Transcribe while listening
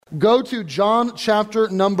Go to John chapter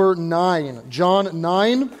number 9. John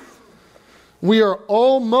 9. We are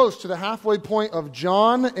almost to the halfway point of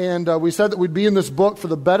John, and we said that we'd be in this book for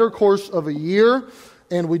the better course of a year,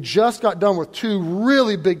 and we just got done with two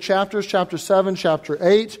really big chapters, chapter 7, chapter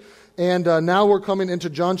 8, and now we're coming into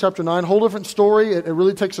John chapter 9. Whole different story. It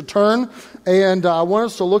really takes a turn, and I want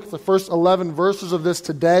us to look at the first 11 verses of this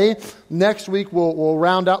today. Next week we'll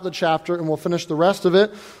round out the chapter and we'll finish the rest of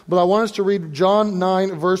it, but I want us to read John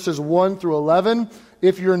 9 verses 1 through 11.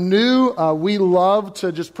 If you're new, we love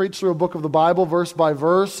to just preach through a book of the Bible verse by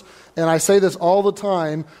verse, and I say this all the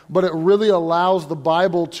time, but it really allows the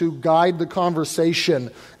Bible to guide the conversation.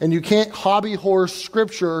 And you can't hobby horse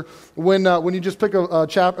Scripture when you just pick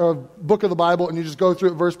a book of the Bible and you just go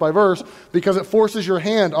through it verse by verse, because it forces your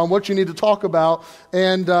hand on what you need to talk about.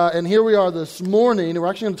 And here we are this morning, and we're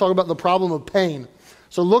actually going to talk about the problem of pain.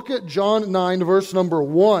 So look at John 9, verse number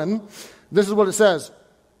 1. This is what it says.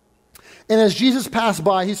 And as Jesus passed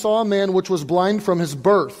by, he saw a man which was blind from his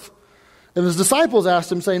birth. And his disciples asked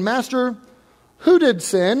him, saying, Master, who did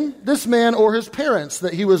sin, this man or his parents,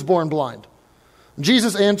 that he was born blind?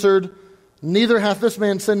 Jesus answered, Neither hath this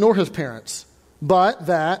man sinned nor his parents, but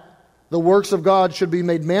that the works of God should be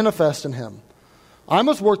made manifest in him. I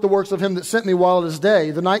must work the works of him that sent me while it is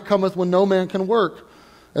day. The night cometh when no man can work.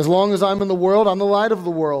 As long as I'm in the world, I'm the light of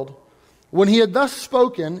the world. When he had thus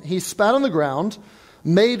spoken, he spat on the ground,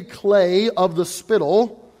 made clay of the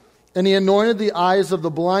spittle, and he anointed the eyes of the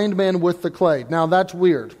blind man with the clay. Now that's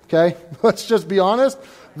weird, okay? Let's just be honest.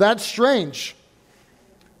 That's strange.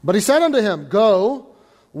 But he said unto him, Go,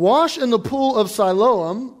 wash in the pool of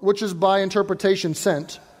Siloam, which is by interpretation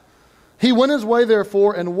sent. He went his way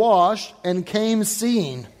therefore and washed and came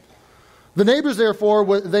seeing. The neighbors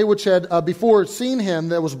therefore, they which had before seen him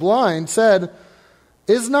that was blind, said,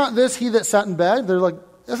 Is not this he that sat in bed? They're like,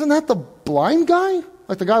 Isn't that the blind guy?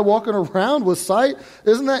 Like the guy walking around with sight?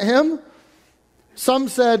 Isn't that him? Some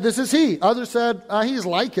said, This is he. Others said, He's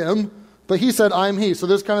like him. But he said, I am he. So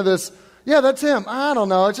there's kind of this, yeah, that's him. I don't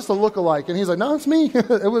know. It's just a lookalike. And he's like, No, it's me.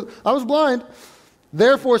 I was blind.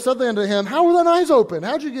 Therefore said they unto him, How were thine eyes open?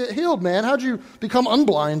 How'd you get healed, man? How'd you become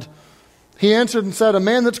unblind? He answered and said, A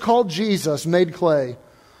man that's called Jesus made clay.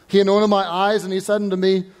 He anointed my eyes, and he said unto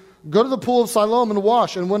me, Go to the pool of Siloam and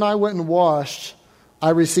wash. And when I went and washed, I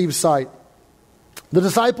received sight. The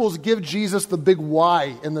disciples give Jesus the big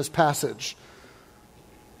why in this passage.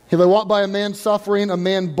 They walk by a man suffering, a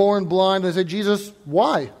man born blind. They say, Jesus,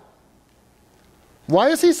 why? Why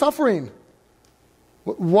is he suffering?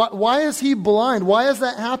 Why is he blind? Why is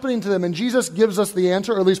that happening to them? And Jesus gives us the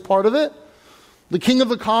answer, or at least part of it. The King of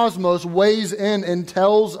the cosmos weighs in and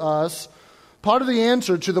tells us part of the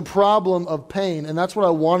answer to the problem of pain, and that's what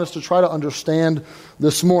I want us to try to understand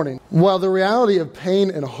this morning. While the reality of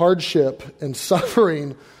pain and hardship and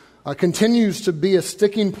suffering continues to be a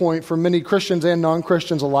sticking point for many Christians and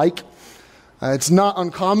non-Christians alike, it's not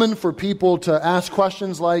uncommon for people to ask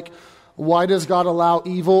questions like, why does God allow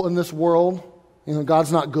evil in this world?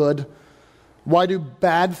 God's not good. Why do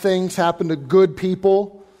bad things happen to good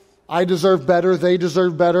people? I deserve better, they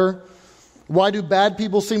deserve better. Why do bad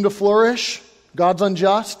people seem to flourish? God's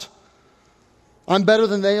unjust. I'm better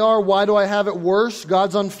than they are. Why do I have it worse?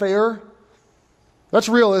 God's unfair. That's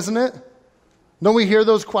real, isn't it? Don't we hear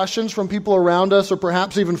those questions from people around us, or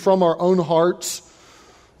perhaps even from our own hearts?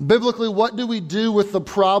 Biblically, what do we do with the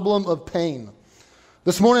problem of pain?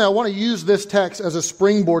 This morning, I want to use this text as a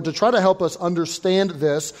springboard to try to help us understand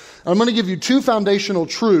this. I'm going to give you two foundational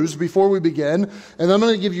truths before we begin, and then I'm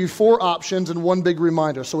going to give you 4 options and 1 big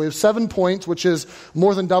reminder. So we have 7 points, which is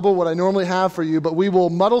more than double what I normally have for you, but we will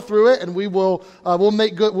muddle through it, and we'll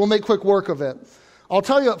make quick work of it. I'll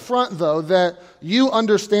tell you up front, though, that you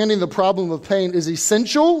understanding the problem of pain is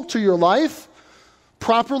essential to your life.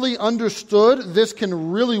 Properly understood, this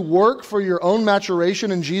can really work for your own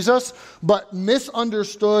maturation in Jesus, but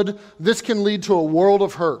misunderstood, this can lead to a world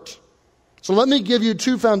of hurt. So let me give you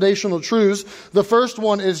 2 foundational truths. The first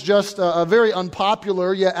one is just a very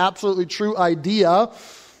unpopular yet absolutely true idea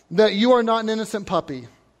that you are not an innocent puppy.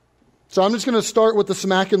 So I'm just going to start with the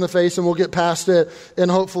smack in the face, and we'll get past it, and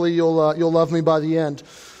hopefully you'll love me by the end.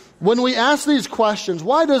 When we ask these questions,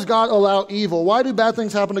 why does God allow evil? Why do bad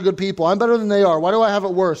things happen to good people? I'm better than they are. Why do I have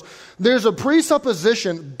it worse? There's a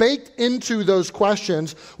presupposition baked into those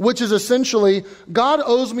questions, which is essentially, God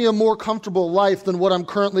owes me a more comfortable life than what I'm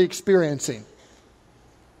currently experiencing.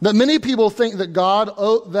 That many people think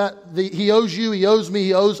that He owes you, He owes me,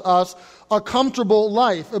 He owes us a comfortable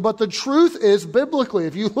life. But the truth is, biblically,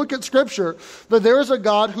 if you look at Scripture, that there is a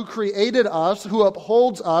God who created us, who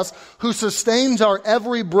upholds us, who sustains our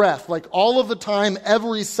every breath, like all of the time,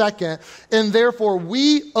 every second, and therefore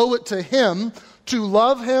we owe it to Him to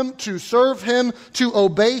love Him, to serve Him, to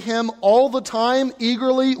obey Him all the time,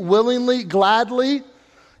 eagerly, willingly, gladly.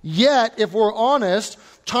 Yet, if we're honest,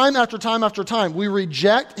 time after time after time, we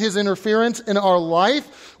reject His interference in our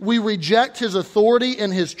life. We reject His authority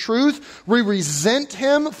and His truth. We resent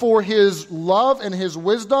Him for His love and His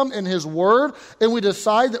wisdom and His word. And we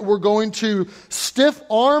decide that we're going to stiff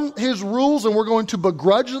arm His rules and we're going to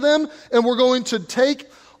begrudge them. And we're going to take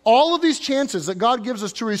all of these chances that God gives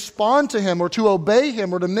us to respond to Him or to obey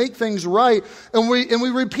Him or to make things right. And we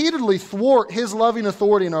repeatedly thwart His loving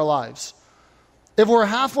authority in our lives. If we're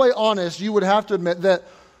halfway honest, you would have to admit that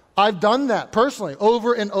I've done that personally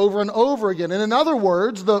over and over and over again. And in other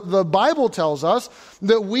words, the Bible tells us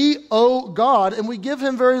that we owe God and we give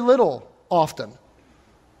Him very little often.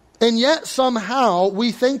 And yet somehow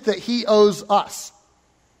we think that He owes us.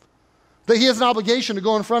 That He has an obligation to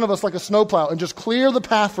go in front of us like a snowplow and just clear the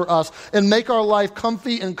path for us and make our life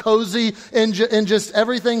comfy and cozy and just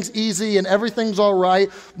everything's easy and everything's all right.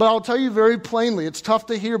 But I'll tell you very plainly, it's tough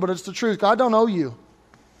to hear, but it's the truth. God don't owe you.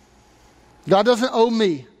 God doesn't owe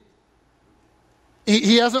me.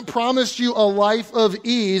 He hasn't promised you a life of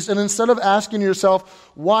ease. And instead of asking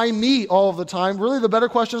yourself, why me all of the time, really the better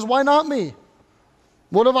question is, why not me?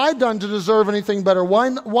 What have I done to deserve anything better? Why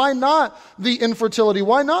not the infertility?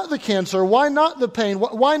 Why not the cancer? Why not the pain?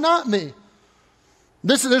 Why not me?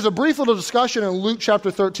 There's a brief little discussion in Luke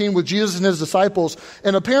chapter 13 with Jesus and His disciples,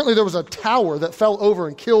 and apparently there was a tower that fell over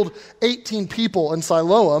and killed 18 people in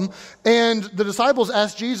Siloam, and the disciples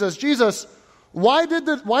asked Jesus, why did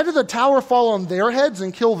the tower fall on their heads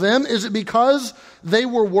and kill them? Is it because they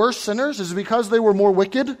were worse sinners? Is it because they were more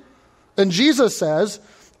wicked? And Jesus says,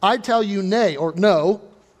 I tell you nay, or no,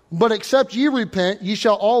 but except ye repent, ye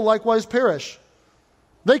shall all likewise perish.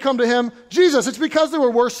 They come to Him, Jesus, it's because they were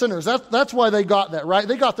worse sinners. That's why they got that, right?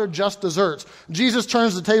 They got their just desserts. Jesus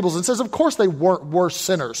turns the tables and says, of course they weren't worse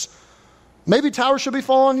sinners. Maybe towers should be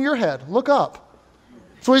falling on your head. Look up.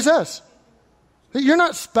 That's what He says. You're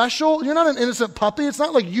not special. You're not an innocent puppy. It's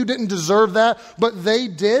not like you didn't deserve that, but they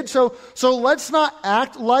did. So let's not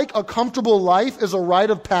act like a comfortable life is a rite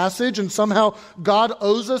of passage and somehow God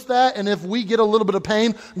owes us that. And if we get a little bit of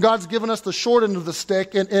pain, God's given us the short end of the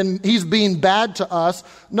stick and He's being bad to us.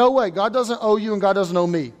 No way. God doesn't owe you and God doesn't owe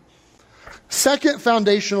me. Second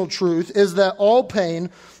foundational truth is that all pain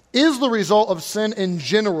is the result of sin in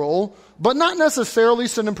general, but not necessarily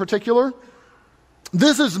sin in particular.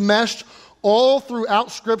 This is meshed all throughout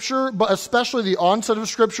Scripture, but especially the onset of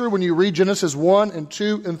Scripture when you read Genesis 1 and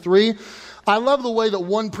 2 and 3. I love the way that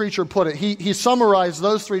one preacher put it. He summarized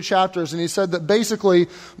those 3 chapters and he said that basically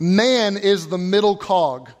man is the middle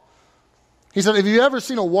cog. He said, have you ever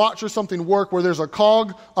seen a watch or something work where there's a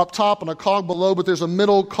cog up top and a cog below, but there's a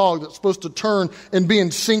middle cog that's supposed to turn and be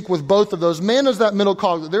in sync with both of those? Man is that middle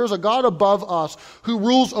cog. There's a God above us who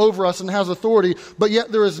rules over us and has authority, but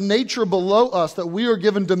yet there is nature below us that we are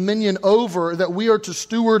given dominion over, that we are to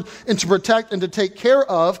steward and to protect and to take care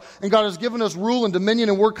of. And God has given us rule and dominion,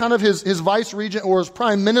 and we're kind of His vice regent or His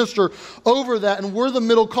prime minister over that, and we're the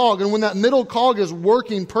middle cog. And when that middle cog is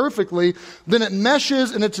working perfectly, then it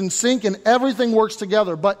meshes and it's in sync and everything works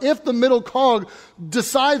together. But if the middle cog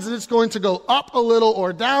decides that it's going to go up a little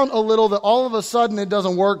or down a little, that all of a sudden it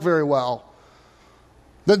doesn't work very well.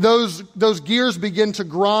 That those gears begin to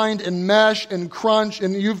grind and mesh and crunch,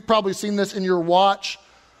 and you've probably seen this in your watch,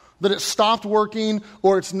 that it stopped working,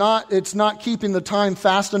 or it's not keeping the time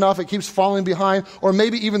fast enough, it keeps falling behind, or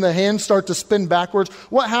maybe even the hands start to spin backwards.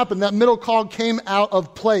 What happened? That middle cog came out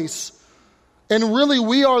of place. And really,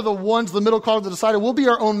 we are the ones, the middle cog, that decided we'll be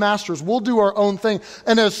our own masters. We'll do our own thing.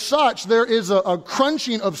 And as such, there is a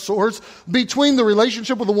crunching of sorts between the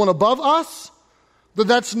relationship with the one above us,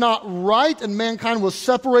 that's not right, and mankind was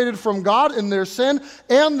separated from God in their sin.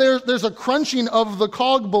 And there's a crunching of the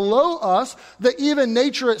cog below us, that even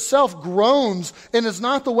nature itself groans and is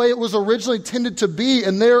not the way it was originally intended to be.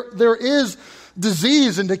 And there is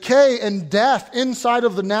disease and decay and death inside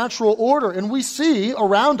of the natural order. And we see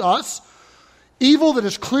around us evil that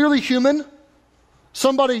is clearly human.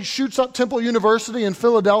 Somebody shoots up Temple University in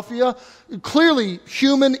Philadelphia. Clearly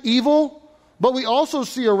human evil. But we also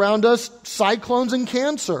see around us cyclones and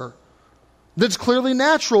cancer. That's clearly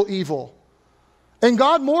natural evil. And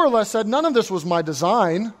God more or less said, none of this was my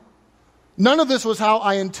design. None of this was how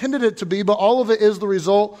I intended it to be, but all of it is the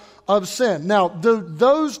result of sin. Now,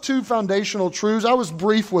 those two foundational truths, I was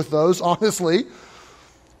brief with those, honestly.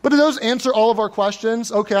 But do those answer all of our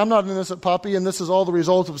questions? Okay, I'm not an innocent puppy, and this is all the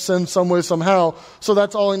result of sin some way, somehow, so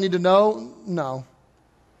that's all I need to know? No.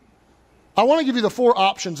 I want to give you the 4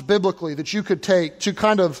 options biblically that you could take to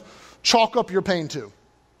kind of chalk up your pain to.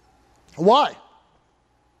 Why?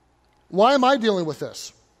 Why am I dealing with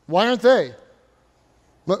this? Why aren't they?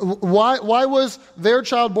 Why was their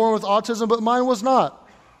child born with autism, but mine was not?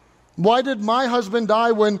 Why did my husband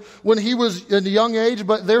die when he was at a young age,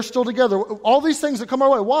 but they're still together? All these things that come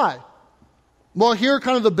our way, why? Well, here are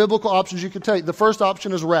kind of the biblical options you could take. The first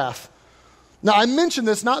option is wrath. Now, I mention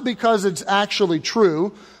this not because it's actually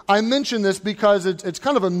true. I mention this because it's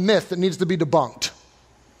kind of a myth that needs to be debunked.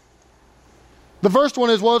 The first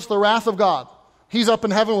one is, well, it's the wrath of God. He's up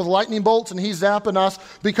in heaven with lightning bolts, and he's zapping us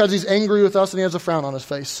because he's angry with us, and he has a frown on his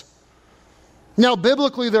face. Now,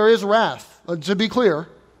 biblically, there is wrath, to be clear.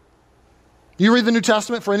 You read the New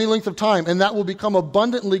Testament for any length of time, and that will become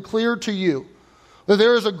abundantly clear to you that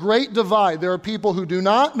there is a great divide. There are people who do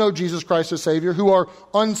not know Jesus Christ as Savior, who are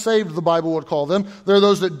unsaved, the Bible would call them. There are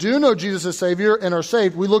those that do know Jesus as Savior and are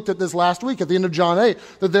saved. We looked at this last week at the end of John 8,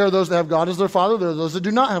 that there are those that have God as their Father, there are those that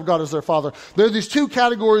do not have God as their Father. There are these two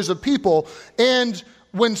categories of people, and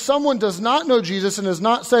when someone does not know Jesus and is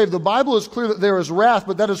not saved, the Bible is clear that there is wrath,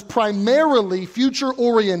 but that is primarily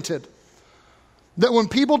future-oriented. That when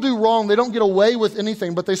people do wrong, they don't get away with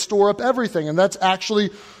anything, but they store up everything. And that's actually,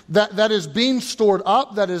 that is being stored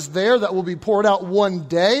up, that is there, that will be poured out one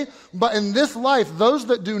day. But in this life, those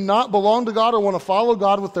that do not belong to God or want to follow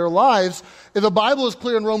God with their lives, the Bible is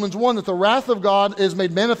clear in Romans 1 that the wrath of God is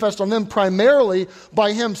made manifest on them primarily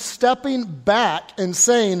by Him stepping back and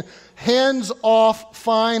saying, hands off,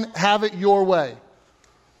 fine, have it your way.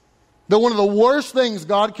 That one of the worst things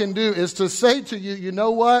God can do is to say to you, you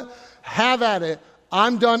know what? Have at it.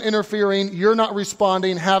 I'm done interfering. You're not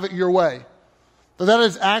responding. Have it your way. So that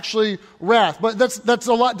is actually wrath. But that's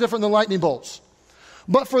a lot different than lightning bolts.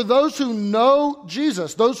 But for those who know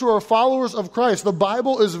Jesus, those who are followers of Christ, the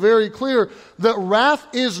Bible is very clear that wrath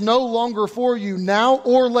is no longer for you now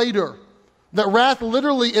or later. That wrath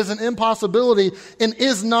literally is an impossibility and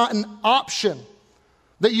is not an option.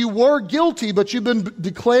 That you were guilty, but you've been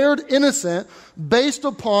declared innocent based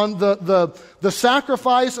upon the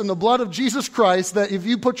sacrifice and the blood of Jesus Christ, that if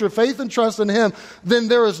you put your faith and trust in Him, then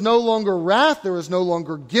there is no longer wrath, there is no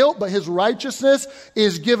longer guilt, but His righteousness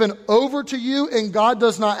is given over to you, and God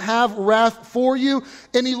does not have wrath for you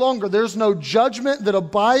any longer. There's no judgment that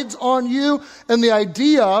abides on you, and the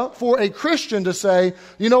idea for a Christian to say,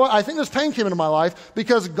 you know what, I think this pain came into my life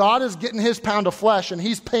because God is getting His pound of flesh and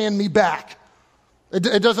He's paying me back.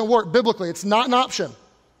 It doesn't work biblically. It's not an option.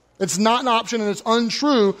 It's not an option, and it's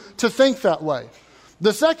untrue to think that way.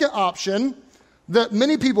 The second option that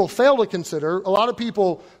many people fail to consider, a lot of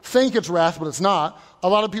people think it's wrath, but it's not. A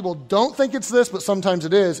lot of people don't think it's this, but sometimes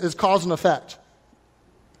it is cause and effect.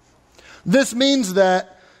 This means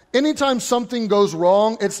that anytime something goes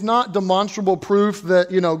wrong, it's not demonstrable proof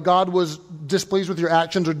that, God was displeased with your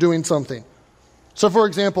actions or doing something. So, for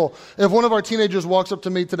example, if one of our teenagers walks up to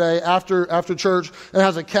me today after church and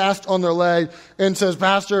has a cast on their leg and says,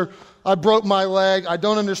 Pastor, I broke my leg. I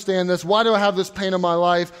don't understand this. Why do I have this pain in my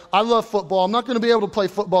life? I love football. I'm not going to be able to play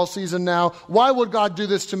football season now. Why would God do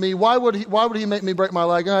this to me? Why would he make me break my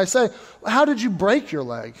leg? And I say, how did you break your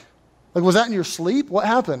leg? Like, was that in your sleep? What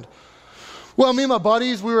happened? Well, me and my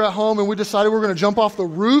buddies, we were at home and we decided we were going to jump off the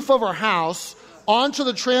roof of our house onto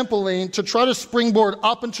the trampoline to try to springboard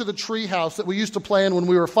up into the tree house that we used to play in when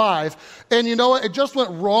we were 5. And you know what? It just went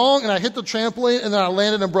wrong, and I hit the trampoline, and then I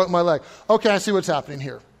landed and broke my leg. Okay, I see what's happening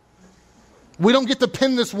here. We don't get to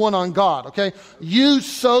pin this one on God, okay? You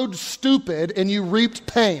sowed stupid, and you reaped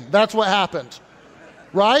pain. That's what happened,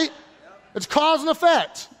 right? It's cause and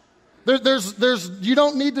effect. You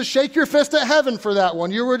don't need to shake your fist at heaven for that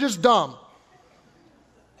one. You were just dumb.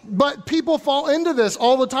 But people fall into this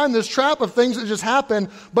all the time, this trap of things that just happen,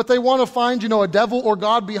 but they want to find, a devil or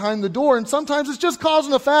God behind the door, and sometimes it's just cause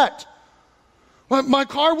and effect. My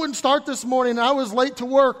car wouldn't start this morning, and I was late to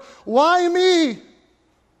work. Why me?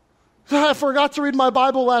 I forgot to read my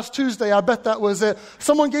Bible last Tuesday. I bet that was it.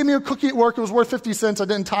 Someone gave me a cookie at work. It was worth 50 cents. I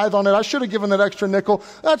didn't tithe on it. I should have given that extra nickel.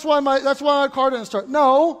 That's why my car didn't start.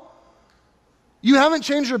 No. You haven't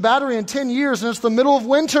changed your battery in 10 years, and it's the middle of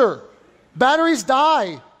winter. Batteries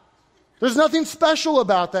die. There's nothing special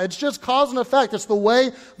about that. It's just cause and effect. It's the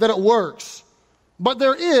way that it works. But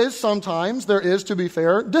there is, to be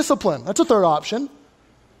fair, discipline. That's a third option.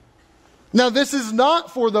 Now, this is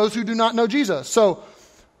not for those who do not know Jesus. So,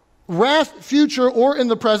 wrath, future or in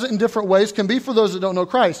the present in different ways, can be for those that don't know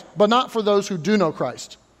Christ, but not for those who do know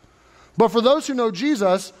Christ. But for those who know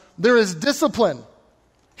Jesus, there is discipline.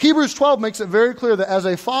 Hebrews 12 makes it very clear that as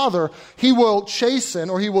a father, he will chasten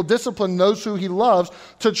or he will discipline those who he loves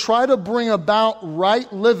to try to bring about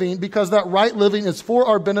right living, because that right living is for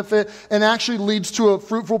our benefit and actually leads to a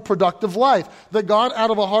fruitful, productive life. That God, out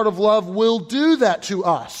of a heart of love, will do that to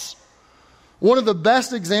us. One of the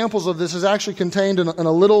best examples of this is actually contained in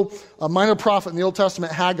a minor prophet in the Old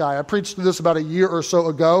Testament, Haggai. I preached through this about a year or so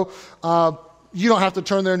ago. You don't have to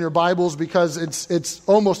turn there in your Bibles because it's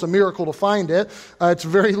almost a miracle to find it. It's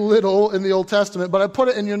very little in the Old Testament, but I put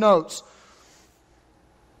it in your notes.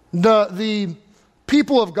 The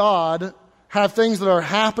people of God have things that are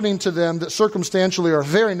happening to them that circumstantially are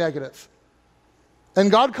very negative.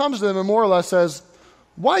 And God comes to them and more or less says,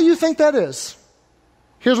 why do you think that is?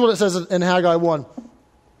 Here's what it says in Haggai 1.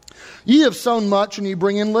 Ye have sown much and ye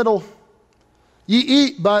bring in little. Ye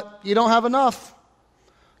eat, but ye don't have enough.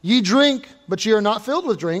 Ye drink, but ye are not filled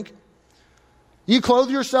with drink. Ye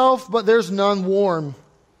clothe yourself, but there's none warm.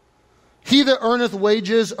 He that earneth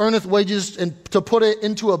wages and to put it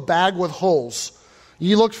into a bag with holes.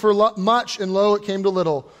 Ye looked for much, and lo, it came to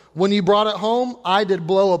little. When ye brought it home, I did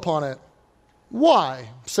blow upon it. Why,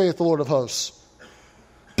 saith the Lord of hosts?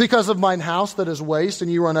 Because of mine house that is waste, and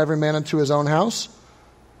ye run every man into his own house.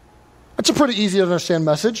 That's a pretty easy to understand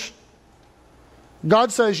message.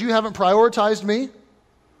 God says, you haven't prioritized me.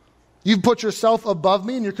 You've put yourself above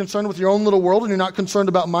me, and you're concerned with your own little world, and you're not concerned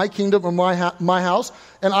about my kingdom or my house,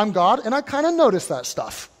 and I'm God, and I kind of notice that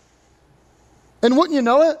stuff. And wouldn't you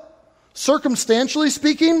know it? Circumstantially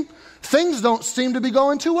speaking, things don't seem to be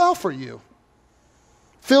going too well for you.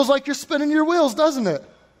 Feels like you're spinning your wheels, doesn't it?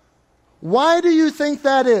 Why do you think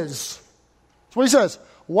that is? That's what he says.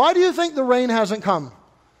 Why do you think the rain hasn't come?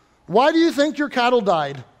 Why do you think your cattle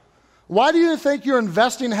died? Why do you think you're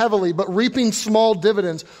investing heavily but reaping small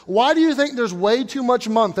dividends? Why do you think there's way too much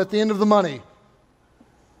month at the end of the money?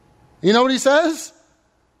 You know what he says?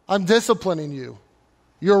 I'm disciplining you.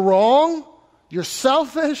 You're wrong. You're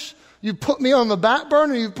selfish. You put me on the back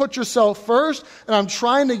burner. You put yourself first. And I'm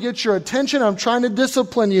trying to get your attention. I'm trying to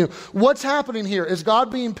discipline you. What's happening here? Is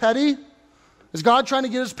God being petty? Is God trying to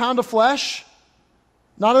get his pound of flesh?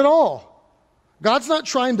 Not at all. God's not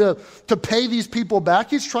trying to pay these people back.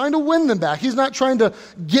 He's trying to win them back. He's not trying to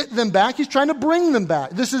get them back. He's trying to bring them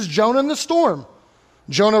back. This is Jonah in the storm.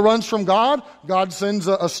 Jonah runs from God. God sends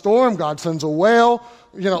a storm. God sends a whale.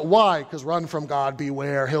 You know, why? Because run from God,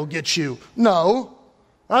 beware, he'll get you. No,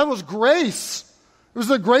 that was grace. It was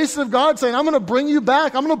the grace of God saying, I'm going to bring you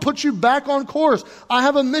back. I'm going to put you back on course. I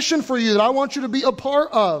have a mission for you that I want you to be a part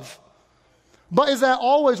of. But is that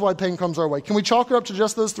always why pain comes our way? Can we chalk it up to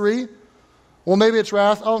just those three? Well, maybe it's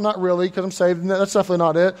wrath. Oh, not really, because I'm saved. No, that's definitely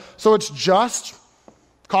not it. So it's just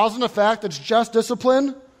cause and effect. It's just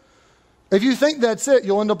discipline. If you think that's it,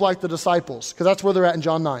 you'll end up like the disciples, because that's where they're at in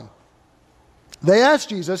John 9. They asked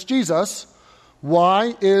Jesus,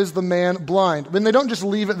 why is the man blind? I mean, they don't just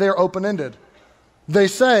leave it there open-ended. They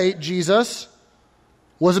say, Jesus,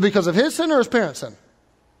 was it because of his sin or his parents' sin?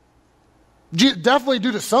 Definitely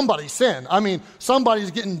due to somebody's sin. I mean,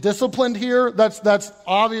 somebody's getting disciplined here. That's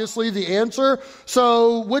obviously the answer.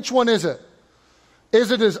 So which one is it?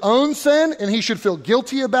 Is it his own sin and he should feel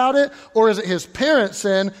guilty about it? Or is it his parents'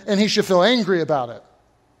 sin and he should feel angry about it?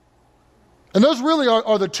 And those really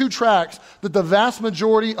are the two tracks that the vast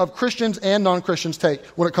majority of Christians and non-Christians take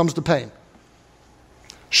when it comes to pain.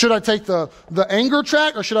 Should I take the anger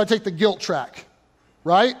track or should I take the guilt track?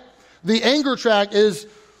 Right? The anger track is,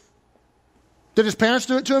 did his parents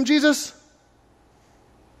do it to him, Jesus?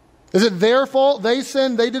 Is it their fault? They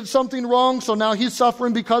sinned, they did something wrong, so now he's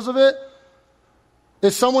suffering because of it?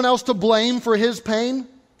 Is someone else to blame for his pain?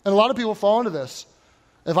 And a lot of people fall into this.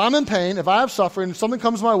 If I'm in pain, if I have suffering, if something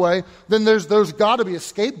comes my way, then there's got to be a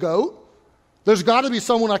scapegoat. There's got to be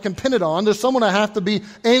someone I can pin it on. There's someone I have to be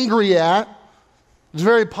angry at. It's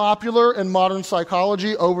very popular in modern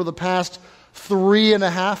psychology over the past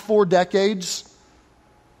 4 decades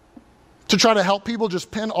to try to help people just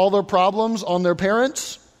pin all their problems on their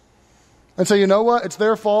parents and say, you know what, it's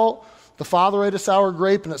their fault. The father ate a sour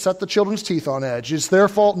grape and it set the children's teeth on edge. It's their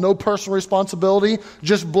fault, no personal responsibility.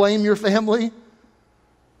 Just blame your family.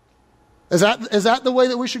 Is that the way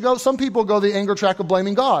that we should go? Some people go the anger track of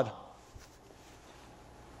blaming God.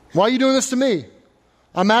 Why are you doing this to me?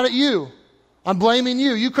 I'm mad at you. I'm blaming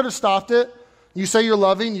you. You could have stopped it. You say you're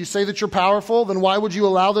loving. You say that you're powerful. Then why would you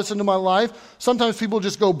allow this into my life? Sometimes people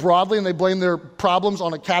just go broadly and they blame their problems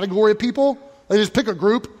on a category of people. They just pick a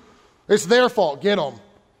group. It's their fault. Get them.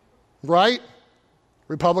 Right?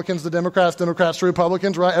 Republicans to Democrats, Democrats to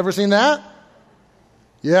Republicans, right? Ever seen that?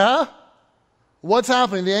 Yeah? What's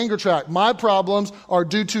happening? The anger track. My problems are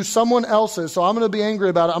due to someone else's, so I'm going to be angry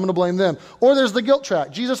about it. I'm going to blame them. Or there's the guilt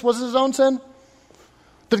track. Jesus, was it his own sin?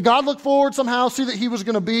 Did God look forward somehow, see that he was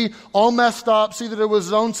going to be all messed up, see that it was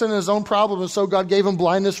his own sin and his own problem, and so God gave him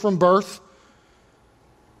blindness from birth?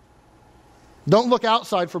 Don't look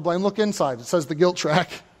outside for blame. Look inside. It says the guilt track.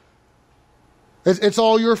 It's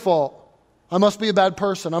all your fault. I must be a bad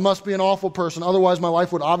person. I must be an awful person. Otherwise, my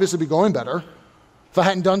life would obviously be going better if I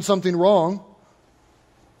hadn't done something wrong.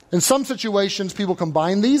 In some situations, people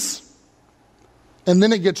combine these, and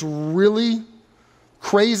then it gets really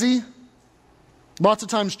crazy. Lots of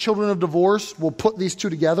times, children of divorce will put these two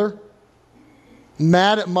together.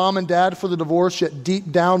 Mad at mom and dad for the divorce, yet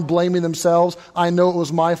deep down blaming themselves. I know it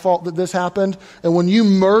was my fault that this happened. And when you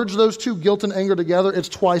merge those two, guilt and anger, together, it's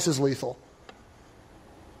twice as lethal.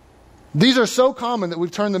 These are so common that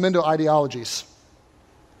we've turned them into ideologies.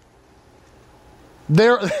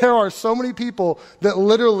 There are so many people that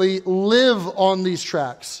literally live on these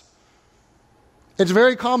tracks. It's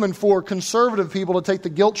very common for conservative people to take the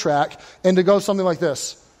guilt track and to go something like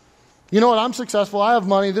this. You know what? I'm successful. I have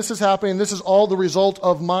money. This is happening. This is all the result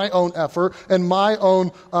of my own effort and my own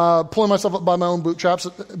pulling myself up by my own bootstraps.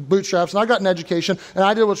 And I got an education and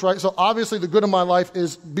I did what's right. So obviously the good in my life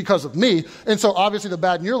is because of me. And so obviously the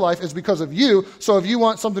bad in your life is because of you. So if you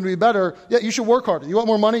want something to be better, yeah, you should work harder. You want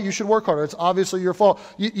more money? You should work harder. It's obviously your fault.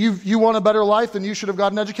 You want a better life, then you should have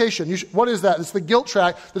got an education. What is that? It's the guilt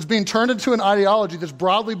track that's being turned into an ideology that's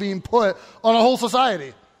broadly being put on a whole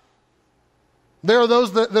society. There are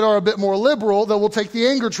those that are a bit more liberal that will take the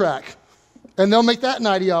anger track, and they'll make that an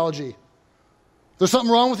ideology. If there's something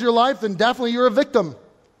wrong with your life, then definitely you're a victim.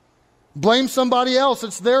 Blame somebody else.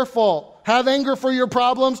 It's their fault. Have anger for your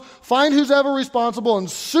problems. Find who's ever responsible and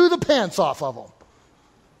sue the pants off of them.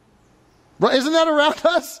 Right? Isn't that around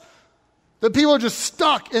us? That people are just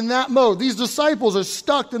stuck in that mode. These disciples are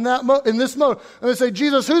stuck in this mode. And they say,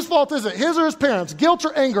 Jesus, whose fault is it? His or his parents? Guilt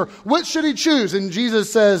or anger? Which should he choose? And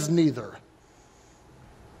Jesus says, neither.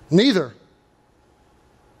 Neither.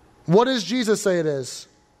 What does Jesus say it is?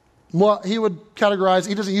 Well, he would categorize,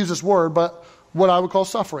 he doesn't use this word, but what I would call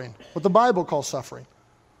suffering, what the Bible calls suffering.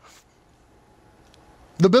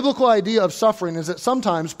 The biblical idea of suffering is that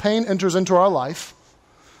sometimes pain enters into our life,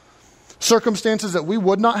 circumstances that we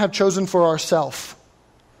would not have chosen for ourselves.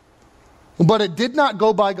 But it did not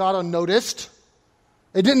go by God unnoticed.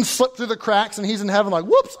 It didn't slip through the cracks and he's in heaven like,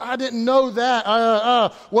 whoops, I didn't know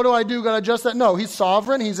that. What do I do? Got to adjust that? No, he's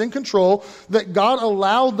sovereign. He's in control. That God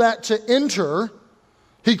allowed that to enter.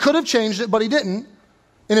 He could have changed it, but he didn't.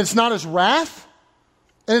 And it's not his wrath.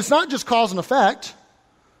 And it's not just cause and effect.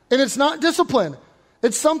 And it's not discipline.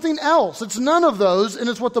 It's something else. It's none of those. And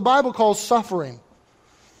it's what the Bible calls suffering.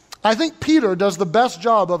 I think Peter does the best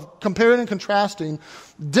job of comparing and contrasting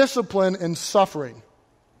discipline and suffering.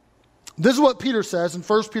 This is what Peter says in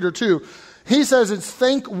 1 Peter 2. He says it's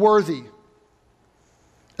thankworthy.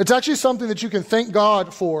 It's actually something that you can thank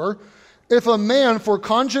God for. If a man for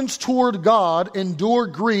conscience toward God endure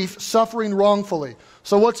grief, suffering wrongfully.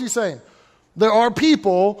 So what's he saying? There are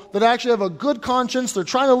people that actually have a good conscience. They're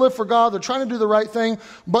trying to live for God. They're trying to do the right thing.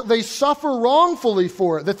 But they suffer wrongfully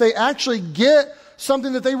for it. That they actually get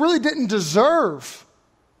something that they really didn't deserve.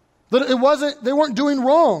 That they weren't doing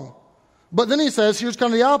wrong. But then he says, here's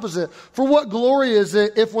kind of the opposite. For what glory is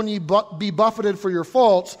it if when ye be buffeted for your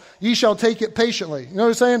faults, ye shall take it patiently? You know what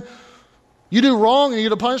he's saying? You do wrong and you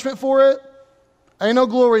get a punishment for it? Ain't no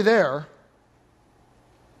glory there.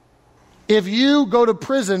 If you go to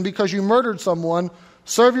prison because you murdered someone,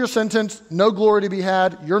 serve your sentence, no glory to be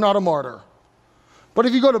had, you're not a martyr. But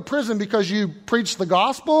if you go to prison because you preach the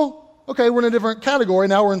gospel, okay, we're in a different category,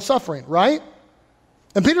 now we're in suffering, right?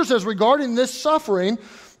 And Peter says regarding this suffering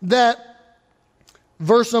that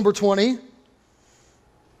verse number 20,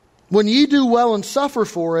 when ye do well and suffer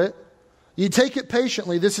for it, ye take it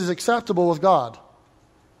patiently. This is acceptable with God.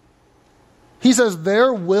 He says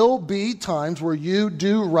there will be times where you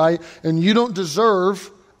do right and you don't deserve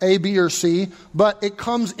A, B, or C, but it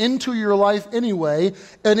comes into your life anyway,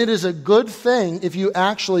 and it is a good thing if you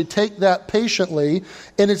actually take that patiently,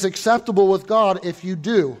 and it's acceptable with God if you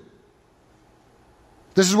do.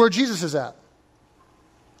 This is where Jesus is at.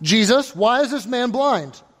 Jesus, why is this man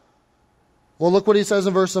blind? Well, look what he says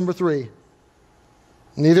in verse number 3.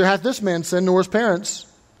 Neither hath this man sinned nor his parents.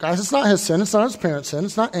 Guys, it's not his sin. It's not his parents' sin.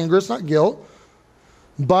 It's not anger. It's not guilt.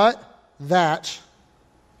 But that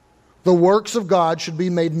the works of God should be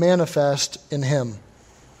made manifest in him.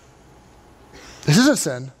 This isn't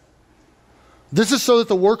sin. This is so that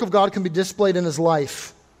the work of God can be displayed in his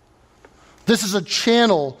life. This is a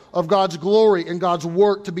channel of God's glory and God's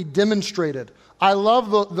work to be demonstrated. I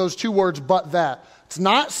love those two words, but that. It's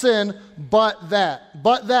not sin, but that.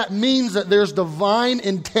 But that means that there's divine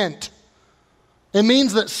intent. It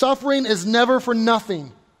means that suffering is never for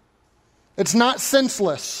nothing. It's not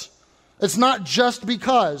senseless. It's not just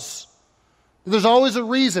because. There's always a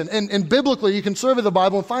reason. And biblically, you can survey the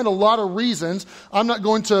Bible and find a lot of reasons. I'm not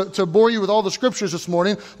going to bore you with all the scriptures this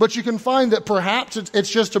morning, but you can find that perhaps it's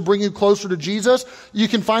just to bring you closer to Jesus. You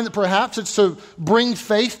can find that perhaps it's to bring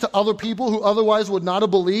faith to other people who otherwise would not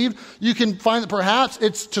have believed. You can find that perhaps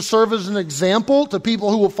it's to serve as an example to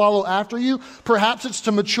people who will follow after you. Perhaps it's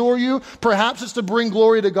to mature you. Perhaps it's to bring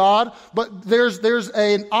glory to God. But there's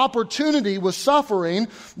an opportunity with suffering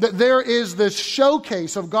that there is this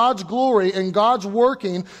showcase of God's glory and God's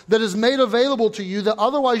working that is made available to you that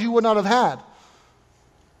otherwise you would not have had.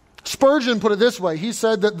 Spurgeon put it this way. He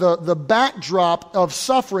said that the backdrop of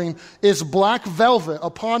suffering is black velvet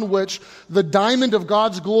upon which the diamond of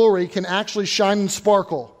God's glory can actually shine and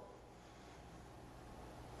sparkle.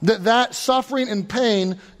 That suffering and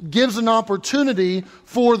pain gives an opportunity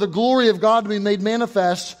for the glory of God to be made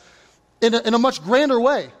manifest in a much grander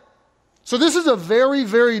way. So this is a very,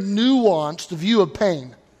 very nuanced view of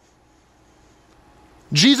pain.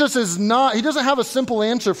 Jesus he doesn't have a simple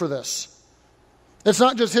answer for this. It's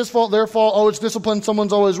not just his fault, their fault, it's discipline,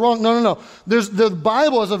 someone's always wrong. No. The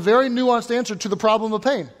Bible has a very nuanced answer to the problem of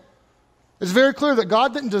pain. It's very clear that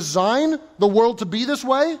God didn't design the world to be this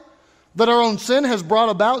way, that our own sin has brought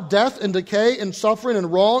about death and decay and suffering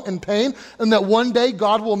and wrong and pain, and that one day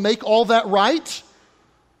God will make all that right.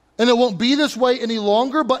 And it won't be this way any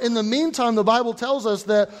longer. But in the meantime, the Bible tells us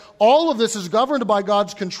that all of this is governed by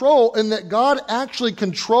God's control and that God actually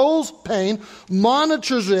controls pain,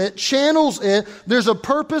 monitors it, channels it. There's a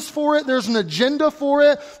purpose for it. There's an agenda for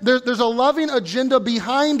it. There's a loving agenda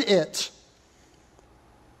behind it.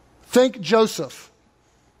 Think Joseph.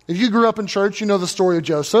 If you grew up in church, you know the story of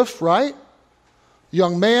Joseph, right?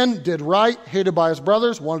 Young man, did right, hated by his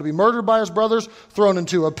brothers, wanted to be murdered by his brothers, thrown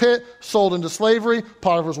into a pit, sold into slavery.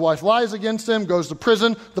 Potiphar's wife lies against him, goes to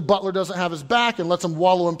prison. The butler doesn't have his back and lets him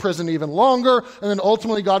wallow in prison even longer. And then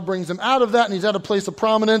ultimately God brings him out of that and he's at a place of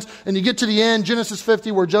prominence. And you get to the end, Genesis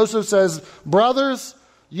 50, where Joseph says, brothers,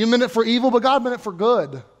 you meant it for evil, but God meant it for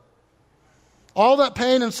good. All that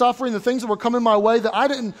pain and suffering, the things that were coming my way that I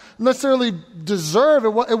didn't necessarily deserve,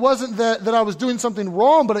 it wasn't that I was doing something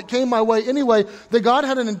wrong, but it came my way anyway, that God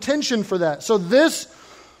had an intention for that. So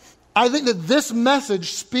I think that this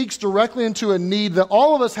message speaks directly into a need that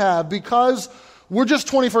all of us have because we're just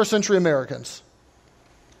 21st century Americans.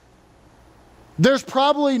 There's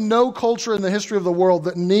probably no culture in the history of the world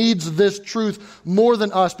that needs this truth more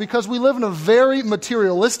than us because we live in a very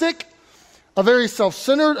materialistic, a very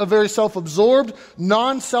self-centered, a very self-absorbed,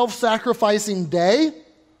 non-self-sacrificing day.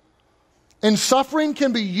 And suffering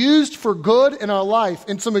can be used for good in our life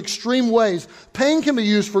in some extreme ways. Pain can be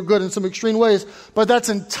used for good in some extreme ways, but that's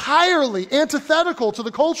entirely antithetical to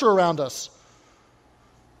the culture around us.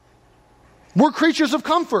 We're creatures of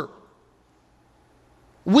comfort.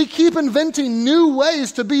 We keep inventing new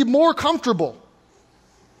ways to be more comfortable.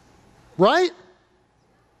 Right?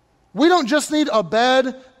 We don't just need a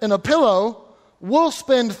bed and a pillow. We'll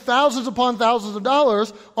spend thousands upon thousands of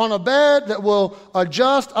dollars on a bed that will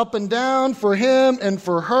adjust up and down for him and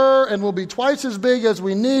for her and will be twice as big as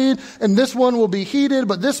we need. And this one will be heated,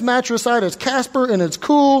 but this mattress side is Casper and it's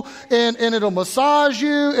cool and it'll massage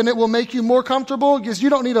you and it will make you more comfortable because you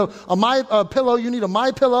don't need a pillow, you need a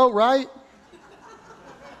My Pillow, right?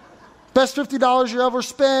 Best $50 you ever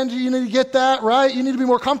spend, you need to get that, right? You need to be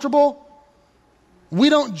more comfortable. We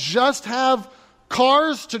don't just have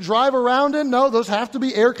cars to drive around in. No, those have to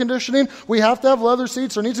be air conditioning. We have to have leather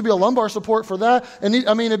seats. There needs to be a lumbar support for that. And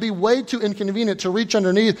it'd be way too inconvenient to reach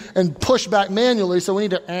underneath and push back manually. So we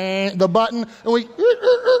need to the button and we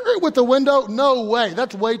with the window. No way.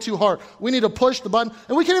 That's way too hard. We need to push the button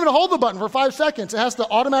and we can't even hold the button for 5 seconds. It has to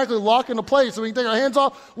automatically lock into place so we can take our hands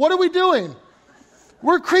off. What are we doing?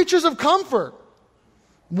 We're creatures of comfort.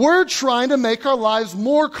 We're trying to make our lives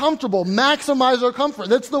more comfortable, maximize our comfort.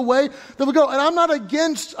 That's the way that we go. And I'm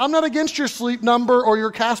not against your sleep number or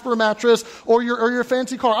your Casper mattress or your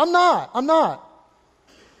fancy car. I'm not.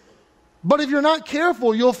 But if you're not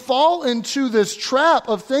careful, you'll fall into this trap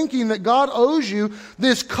of thinking that God owes you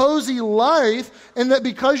this cozy life and that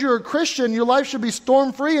because you're a Christian, your life should be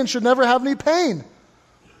storm-free and should never have any pain.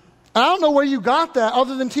 I don't know where you got that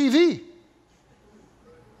other than TV.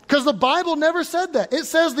 Because the Bible never said that. It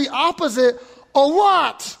says the opposite a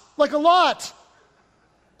lot. Like a lot.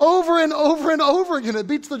 Over and over and over again. It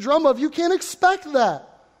beats the drum of you can't expect that.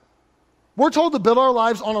 We're told to build our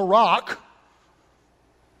lives on a rock.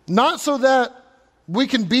 Not so that we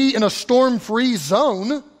can be in a storm-free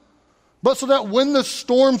zone, but so that when the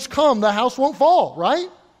storms come, the house won't fall, right?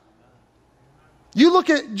 You don't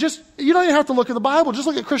even have to look at the Bible, just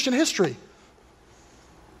look at Christian history.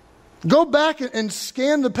 Go back and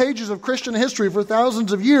scan the pages of Christian history for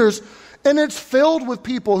thousands of years, and it's filled with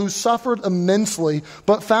people who suffered immensely,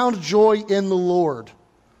 but found joy in the Lord.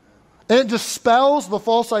 And it dispels the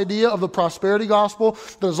false idea of the prosperity gospel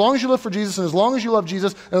that as long as you live for Jesus and as long as you love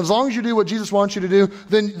Jesus and as long as you do what Jesus wants you to do,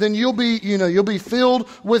 then you'll be filled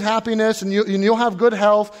with happiness and you'll have good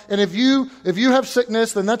health. And if you have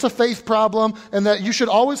sickness, then that's a faith problem, and that you should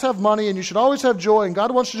always have money and you should always have joy and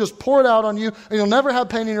God wants to just pour it out on you and you'll never have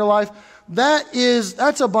pain in your life.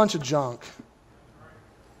 That's a bunch of junk.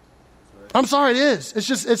 I'm sorry, it is.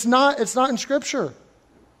 It's not in Scripture.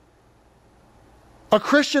 A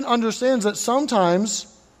Christian understands that sometimes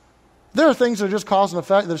there are things that are just cause and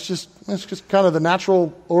effect, that it's just kind of the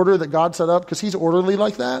natural order that God set up because He's orderly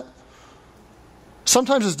like that.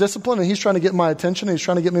 Sometimes it's discipline and He's trying to get my attention and He's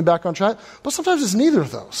trying to get me back on track, but sometimes it's neither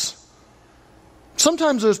of those.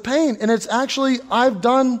 Sometimes there's pain and it's actually I've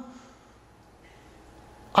done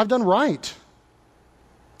right.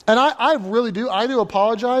 And I really do. I do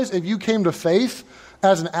apologize if you came to faith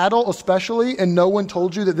as an adult especially and no one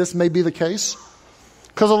told you that this may be the case.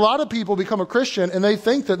 Because a lot of people become a Christian and they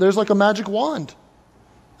think that there's like a magic wand.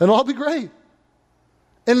 And it'll all be great.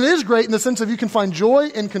 And it is great in the sense of you can find joy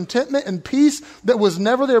and contentment and peace that was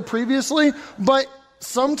never there previously. But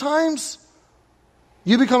sometimes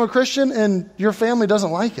you become a Christian and your family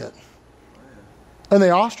doesn't like it. And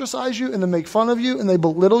they ostracize you and they make fun of you and they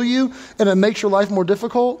belittle you and it makes your life more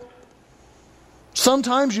difficult.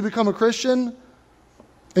 Sometimes you become a Christian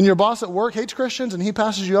and your boss at work hates Christians and he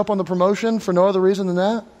passes you up on the promotion for no other reason than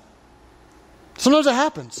that. Sometimes it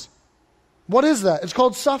happens. What is that? It's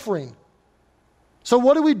called suffering. So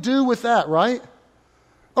what do we do with that, right?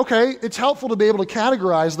 Okay, it's helpful to be able to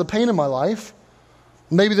categorize the pain in my life.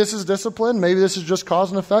 Maybe this is discipline. Maybe this is just cause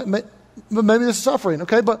and effect. Maybe this is suffering.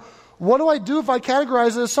 Okay, but what do I do if I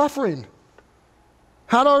categorize it as suffering?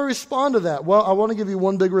 How do I respond to that? Well, I want to give you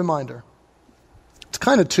one big reminder. It's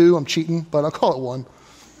kind of two. I'm cheating, but I'll call it one.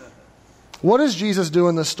 What does Jesus do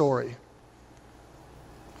in this story?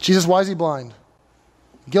 Jesus, why is he blind?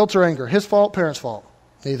 Guilt or anger? His fault, parents' fault?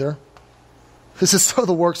 Neither. This is so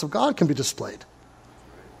the works of God can be displayed.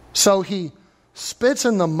 So he spits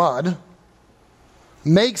in the mud,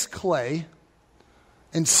 makes clay,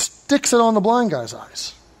 and sticks it on the blind guy's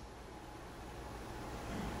eyes.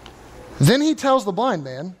 Then he tells the blind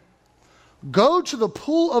man, go to the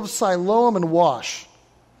pool of Siloam and wash.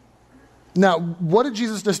 Now, what did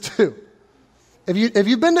Jesus just do? If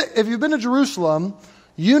you've been to Jerusalem,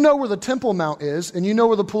 you know where the Temple Mount is, and you know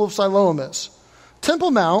where the pool of Siloam is.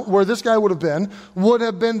 Temple Mount, where this guy would have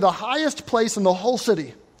been the highest place in the whole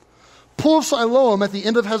city. Pool of Siloam at the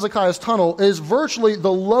end of Hezekiah's tunnel is virtually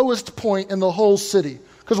the lowest point in the whole city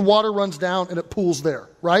because water runs down and it pools there,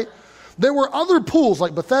 right? There were other pools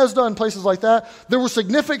like Bethesda and places like that that were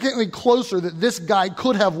significantly closer that this guy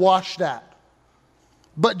could have washed at.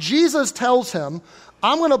 But Jesus tells him,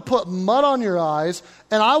 I'm going to put mud on your eyes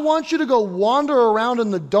and I want you to go wander around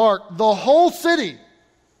in the dark the whole city.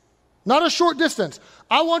 Not a short distance.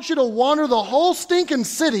 I want you to wander the whole stinking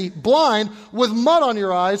city blind with mud on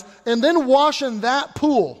your eyes and then wash in that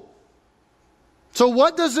pool. So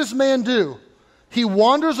what does this man do? He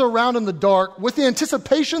wanders around in the dark with the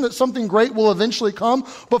anticipation that something great will eventually come,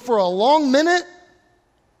 but for a long minute,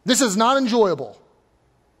 this is not enjoyable.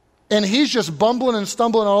 And he's just bumbling and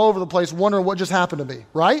stumbling all over the place, wondering what just happened to me,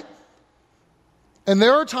 right? And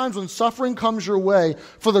there are times when suffering comes your way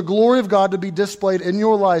for the glory of God to be displayed in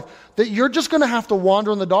your life that you're just going to have to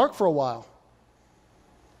wander in the dark for a while.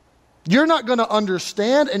 You're not going to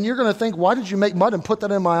understand, and you're going to think, why did you make mud and put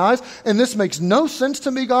that in my eyes? And this makes no sense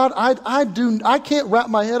to me, God. I can't wrap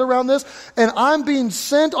my head around this, and I'm being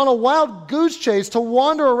sent on a wild goose chase to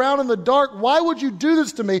wander around in the dark. Why would you do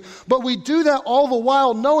this to me? But we do that all the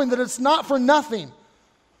while knowing that it's not for nothing.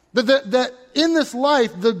 That in this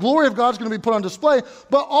life, the glory of God is going to be put on display,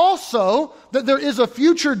 but also that there is a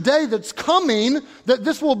future day that's coming, that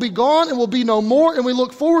this will be gone and will be no more, and we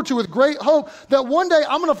look forward to with great hope that one day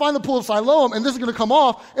I'm going to find the pool of Siloam and this is going to come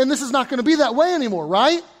off, and this is not going to be that way anymore,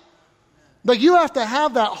 right? Like you have to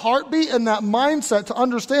have that heartbeat and that mindset to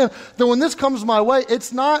understand that when this comes my way,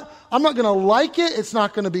 I'm not going to like it, it's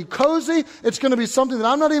not going to be cozy, it's going to be something that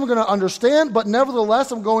I'm not even going to understand, but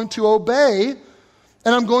nevertheless I'm going to obey.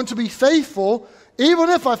 And I'm going to be faithful, even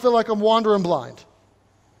if I feel like I'm wandering blind.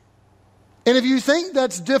 And if you think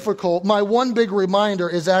that's difficult, my one big reminder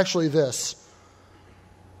is actually this.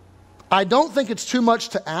 I don't think it's too much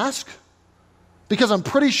to ask because I'm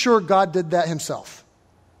pretty sure God did that himself.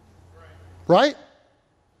 Right?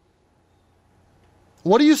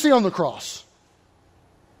 What do you see on the cross?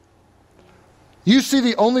 You see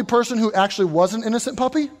the only person who actually was an innocent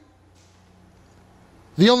puppy?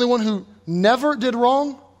 The only one who never did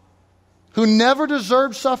wrong? Who never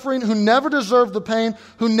deserved suffering? Who never deserved the pain?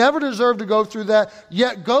 Who never deserved to go through that?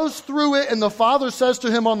 Yet goes through it, and the Father says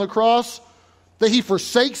to him on the cross that he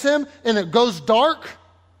forsakes him, and it goes dark.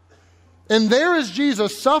 And there is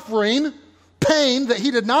Jesus suffering pain that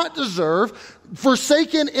he did not deserve,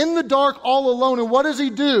 forsaken in the dark all alone. And what does he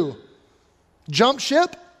do? Jump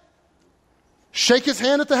ship? Shake his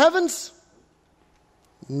hand at the heavens?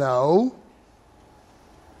 No.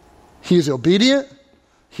 He is obedient.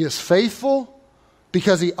 He is faithful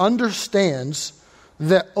because he understands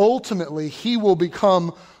that ultimately he will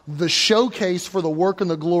become the showcase for the work and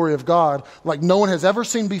the glory of God like no one has ever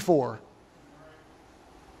seen before.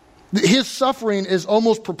 His suffering is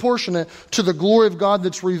almost proportionate to the glory of God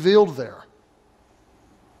that's revealed there.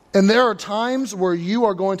 And there are times where you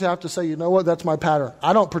are going to have to say, you know what, that's my pattern.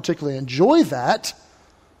 I don't particularly enjoy that,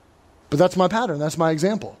 but that's my pattern. That's my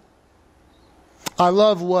example. I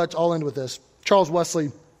love what, I'll end with this. Charles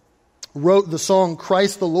Wesley wrote the song,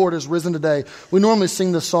 Christ the Lord is Risen Today. We normally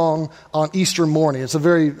sing this song on Easter morning. It's a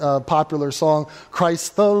very popular song.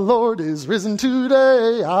 Christ the Lord is risen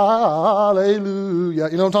today. Hallelujah.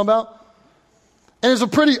 You know what I'm talking about? And it's a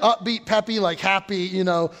pretty upbeat, peppy, like happy,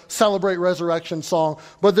 celebrate resurrection song.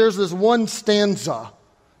 But there's this one stanza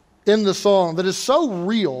in the song that is so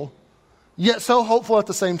real, yet so hopeful at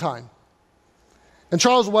the same time. And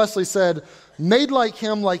Charles Wesley said, made like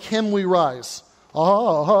him we rise.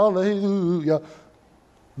 Oh, hallelujah.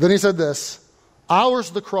 Then he said this,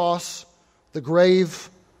 ours the cross, the grave,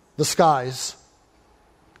 the skies.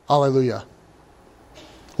 Hallelujah.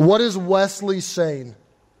 What is Wesley saying?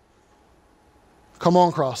 Come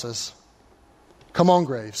on, crosses. Come on,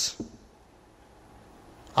 graves.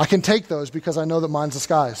 I can take those because I know that mine's the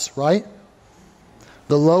skies, right?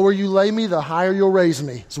 The lower you lay me, the higher you'll raise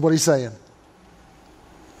me, is what he's saying.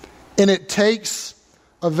 And it takes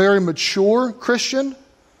a very mature Christian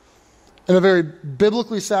and a very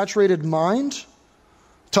biblically saturated mind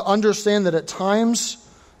to understand that at times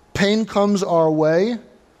pain comes our way,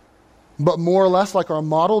 but more or less like our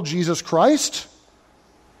model, Jesus Christ,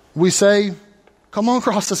 we say, come on,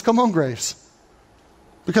 crosses, come on, graves.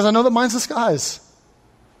 Because I know that mine's the skies.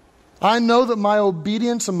 I know that my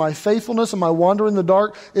obedience and my faithfulness and my wander in the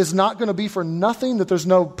dark is not going to be for nothing, that there's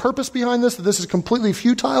no purpose behind this, that this is completely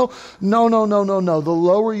futile. No. The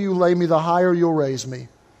lower you lay me, the higher you'll raise me.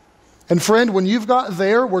 And friend, when you've got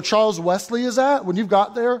there where Charles Wesley is at, when you've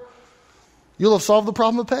got there, you'll have solved the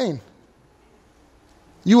problem of pain.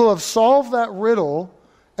 You will have solved that riddle.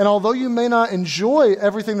 And although you may not enjoy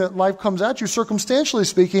everything that life comes at you, circumstantially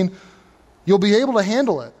speaking, you'll be able to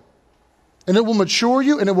handle it. And it will mature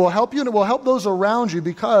you, and it will help you, and it will help those around you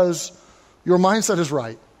because your mindset is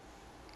right.